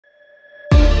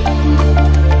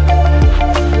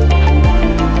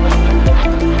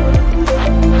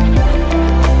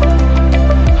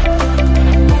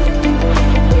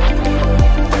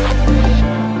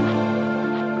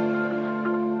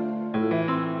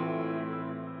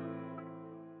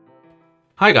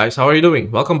Hi guys, how are you doing?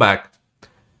 Welcome back.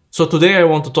 So today I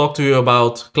want to talk to you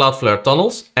about Cloudflare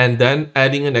Tunnels and then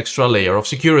adding an extra layer of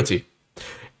security.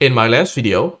 In my last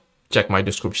video, check my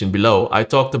description below, I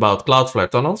talked about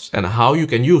Cloudflare Tunnels and how you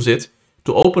can use it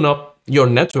to open up your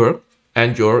network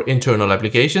and your internal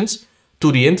applications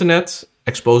to the internet,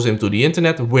 expose them to the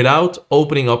internet without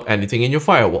opening up anything in your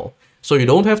firewall. So you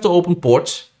don't have to open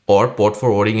ports or port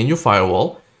forwarding in your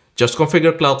firewall. Just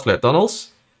configure Cloudflare Tunnels,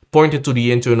 point it to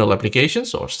the internal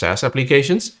applications or SaaS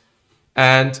applications,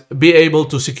 and be able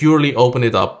to securely open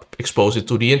it up, expose it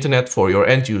to the internet for your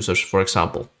end users, for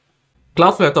example.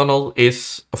 Cloudflare Tunnel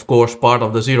is, of course, part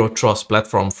of the Zero Trust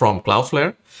platform from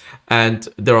Cloudflare, and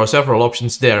there are several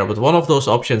options there, but one of those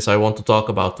options I want to talk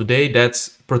about today, that's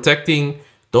protecting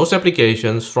those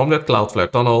applications from that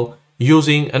Cloudflare Tunnel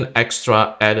using an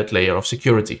extra added layer of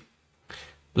security.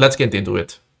 Let's get into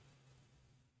it.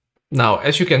 Now,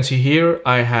 as you can see here,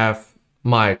 I have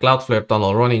my Cloudflare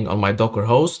Tunnel running on my Docker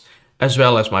host, as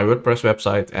well as my WordPress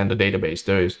website and the database.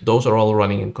 Those are all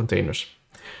running in containers.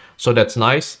 So that's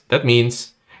nice. That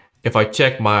means if I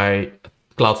check my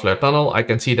Cloudflare Tunnel, I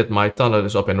can see that my tunnel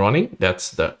is up and running.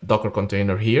 That's the Docker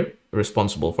container here,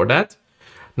 responsible for that.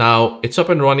 Now it's up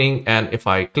and running, and if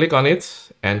I click on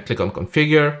it and click on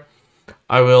configure,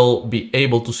 I will be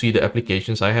able to see the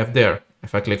applications I have there.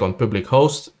 If I click on public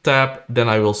host tab, then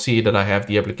I will see that I have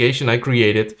the application I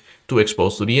created to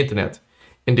expose to the internet.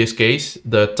 In this case,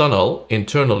 the tunnel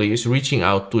internally is reaching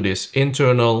out to this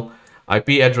internal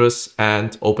IP address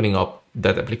and opening up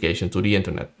that application to the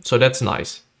internet. So that's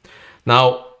nice.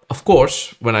 Now, of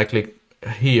course, when I click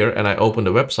here and I open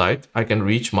the website, I can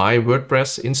reach my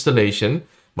WordPress installation,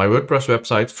 my WordPress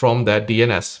website from that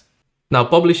DNS. Now,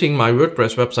 publishing my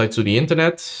WordPress website to the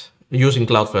internet using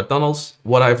Cloudflare Tunnels,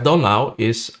 what I've done now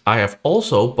is I have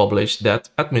also published that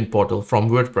admin portal from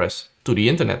WordPress to the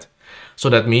internet. So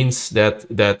that means that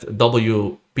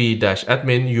wp-admin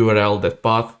URL, that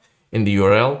path in the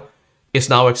URL, is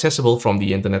now accessible from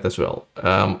the internet as well.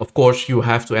 Of course, you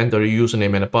have to enter a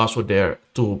username and a password there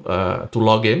to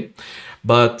log in.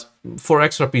 But for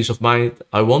extra peace of mind,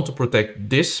 I want to protect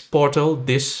this portal,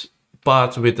 this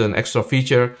path with an extra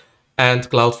feature, and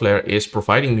Cloudflare is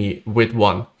providing me with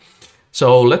one.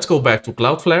 So let's go back to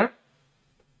Cloudflare,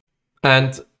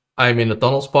 and I'm in the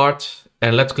tunnels part,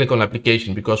 and let's click on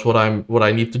application, because what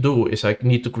I need to do is I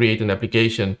need to create an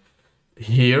application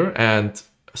here and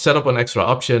set up an extra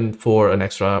option for an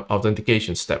extra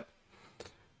authentication step.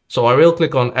 So I will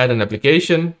click on add an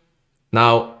application.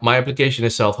 Now my application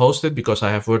is self-hosted because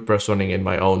I have WordPress running in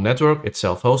my own network. It's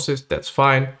self-hosted, that's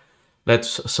fine.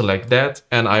 Let's select that,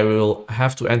 and I will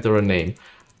have to enter a name.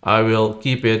 I will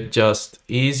keep it just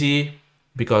easy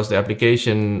because the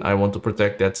application I want to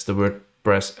protect, that's the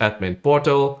WordPress admin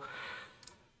portal.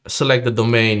 Select the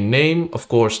domain name. Of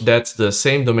course, that's the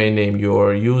same domain name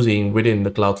you're using within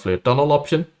the Cloudflare Tunnel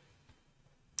option.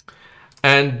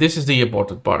 And this is the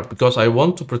important part, because I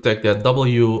want to protect that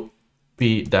wp-admin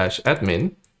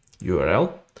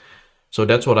URL. So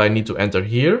that's what I need to enter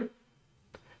here.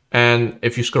 And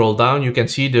if you scroll down, you can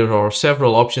see there are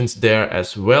several options there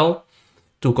as well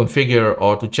to configure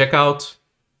or to check out.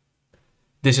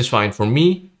 This is fine for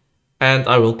me, and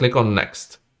I will click on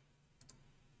next.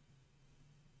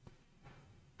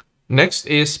 Next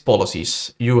is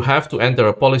policies. You have to enter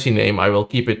a policy name. I will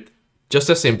keep it just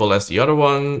as simple as the other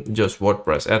one, just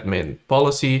WordPress admin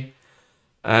policy.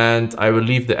 And I will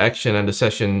leave the action and the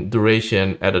session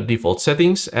duration at the default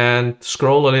settings and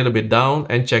scroll a little bit down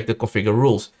and check the configure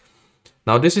rules.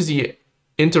 Now this is the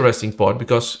interesting part,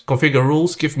 because configure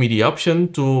rules give me the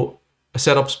option to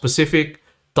set up specific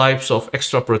types of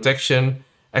extra protection,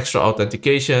 extra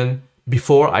authentication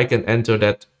before I can enter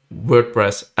that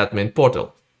WordPress admin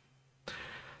portal.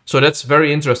 So that's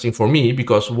very interesting for me,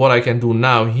 because what I can do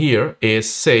now here is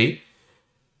say,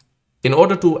 in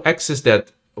order to access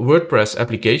that WordPress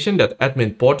application, that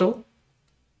admin portal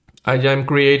I am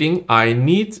creating, I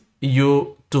need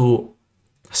you to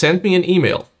send me an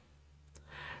email.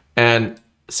 And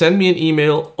send me an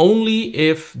email only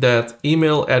if that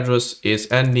email address is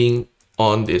ending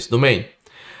on this domain.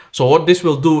 So what this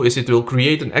will do is it will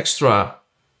create an extra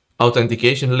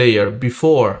authentication layer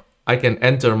before I can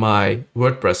enter my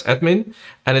WordPress admin,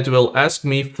 and it will ask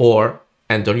me for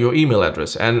enter your email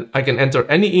address, and I can enter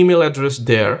any email address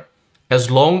there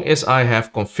as long as I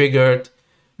have configured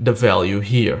the value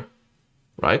here,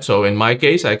 right? So in my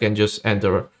case, I can just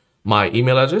enter my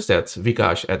email address, that's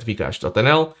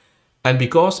vikash@vikash.nl, and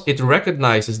because it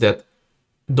recognizes that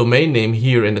domain name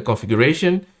here in the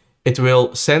configuration, it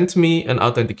will send me an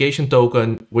authentication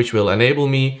token, which will enable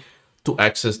me to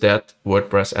access that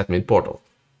WordPress admin portal.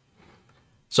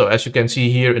 So as you can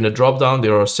see here in the dropdown,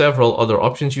 there are several other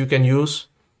options you can use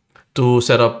to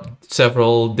set up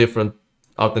several different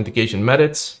authentication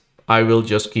methods. I will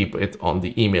just keep it on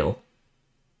the email.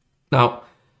 Now,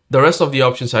 the rest of the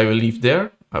options I will leave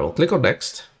there. I will click on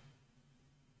next.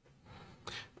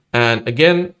 And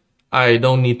again, I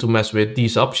don't need to mess with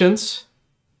these options.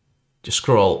 Just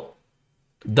scroll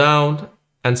down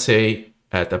and say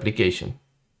add application.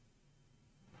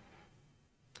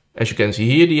 As you can see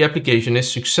here, the application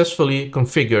is successfully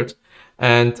configured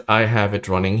and I have it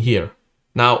running here.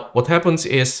 Now, what happens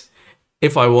is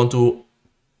if I want to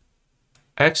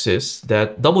access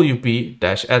that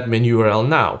wp-admin URL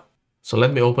now. So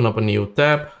let me open up a new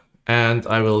tab and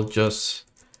I will just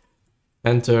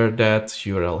enter that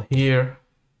URL here.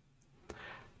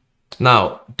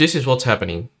 Now, this is what's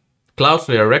happening.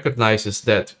 Cloudflare recognizes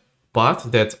that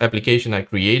path, that application I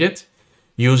created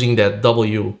using that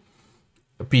wp-admin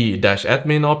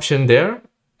option there.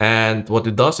 And what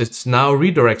it does, it now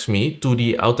redirects me to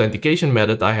the authentication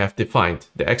method I have defined,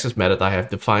 the access method I have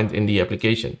defined in the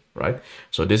application, right?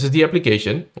 So this is the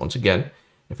application. Once again,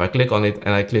 if I click on it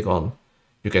and I click on,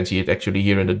 you can see it actually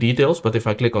here in the details, but if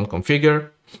I click on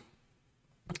configure,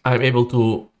 I'm able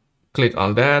to click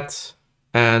on that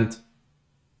and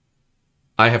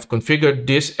I have configured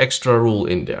this extra rule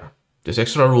in there. This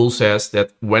extra rule says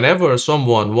that whenever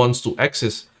someone wants to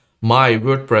access my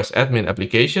WordPress admin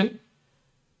application,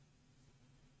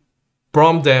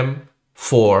 prompt them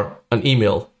for an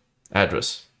email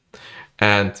address.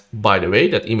 And by the way,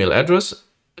 that email address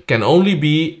can only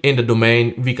be in the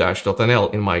domain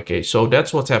vikash.nl in my case. So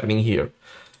that's what's happening here.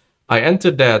 I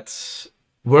entered that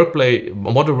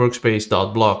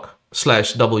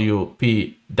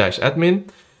modernworkspace.blog/wp-admin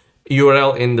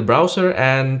URL in the browser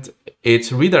and it's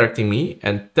redirecting me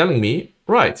and telling me,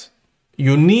 right,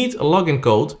 you need a login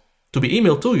code to be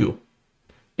emailed to you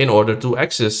in order to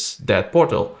access that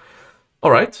portal.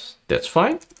 All right, that's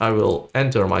fine. I will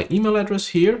enter my email address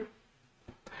here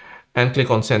and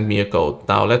click on send me a code.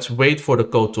 Now let's wait for the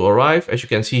code to arrive. As you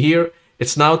can see here,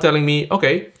 it's now telling me,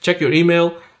 okay, check your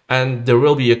email and there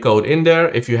will be a code in there.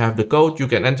 If you have the code, you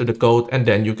can enter the code and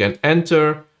then you can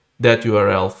enter that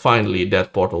URL finally,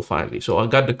 that portal finally. So I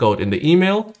got the code in the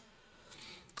email.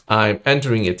 I'm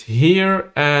entering it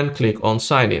here and click on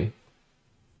sign in.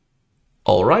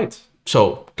 All right,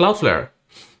 so Cloudflare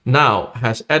now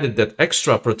has added that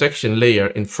extra protection layer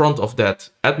in front of that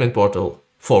admin portal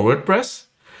for WordPress.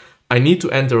 I need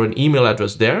to enter an email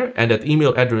address there and that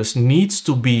email address needs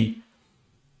to be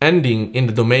ending in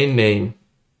the domain name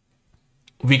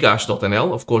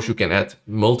vikash.nl. Of course, you can add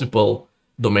multiple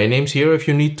domain names here if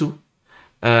you need to.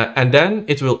 And then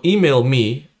it will email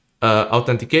me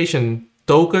authentication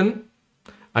token.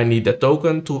 I need that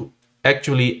token to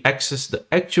actually access the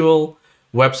actual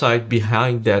website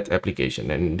behind that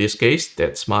application. And in this case,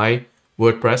 that's my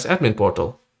WordPress admin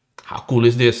portal. How cool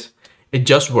is this? It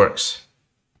just works.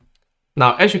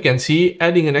 Now, as you can see,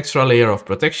 adding an extra layer of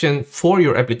protection for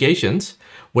your applications,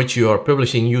 which you are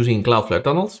publishing using Cloudflare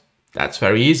Tunnels, that's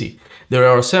very easy. There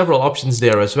are several options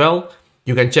there as well.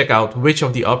 You can check out which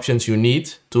of the options you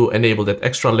need to enable that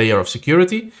extra layer of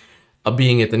security,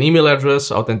 being it an email address,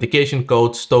 authentication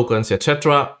codes, tokens,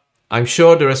 etc. I'm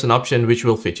sure there is an option which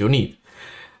will fit your need.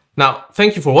 Now,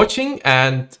 thank you for watching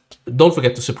and don't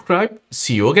forget to subscribe.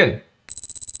 See you again.